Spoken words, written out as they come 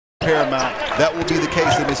paramount. That will be the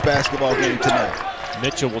case in this basketball game tonight.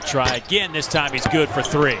 Mitchell will try again. This time he's good for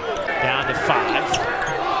 3. Down to 5.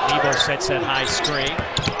 Nebo sets that high screen.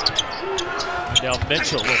 Now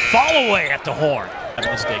Mitchell will fall away at the horn in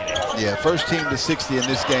this day and age. Yeah, first team to 60 in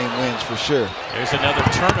this game wins for sure. There's another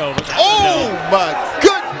turnover. Oh my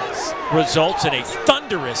goodness! Results in a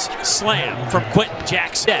thunderous slam from Quentin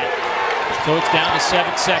Jackson. So it's down to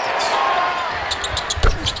 7 seconds.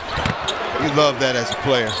 You love that as a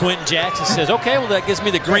player. Quentin Jackson says, okay, well, that gives me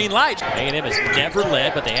the green light. A&M has never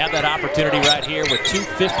led, but they have that opportunity right here with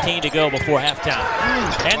 2:15 to go before halftime.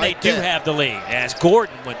 And they do have the lead as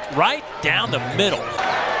Gordon went right down the middle.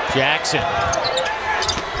 Jackson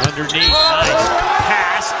underneath, nice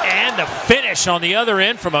pass, and the finish on the other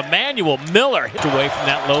end from Emmanuel Miller. Hit away from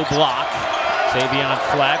that low block. Savion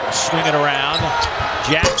Flack will swing it around.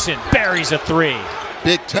 Jackson buries a 3.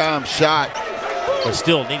 Big time shot. But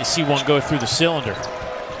still need to see one go through the cylinder.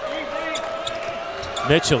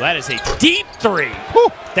 Mitchell, that is a deep 3.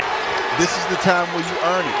 This is the time where you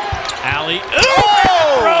earn it. Alley,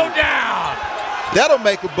 throw down. That'll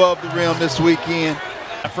make above the rim this weekend.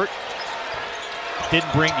 Effort.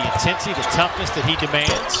 Didn't bring the intensity, the toughness that he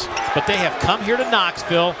demands. But they have come here to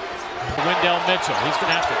Knoxville. Wendell Mitchell, he's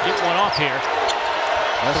going to have to get one off here.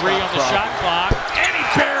 That's 3 on the shot clock, and he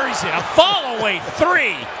buries it. A fall-away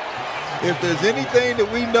 3. If there's anything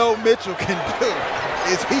that we know Mitchell can do,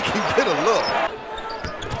 is he can get a look.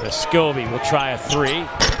 Vescovi will try a 3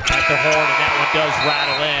 at the horn, and that one does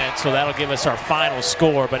rattle in, so that'll give us our final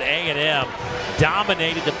score. But A&M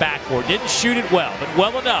dominated the backboard. Didn't shoot it well, but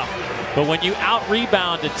well enough. But when you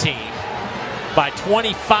out-rebound a team by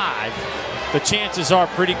 25, the chances are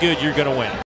pretty good you're going to win.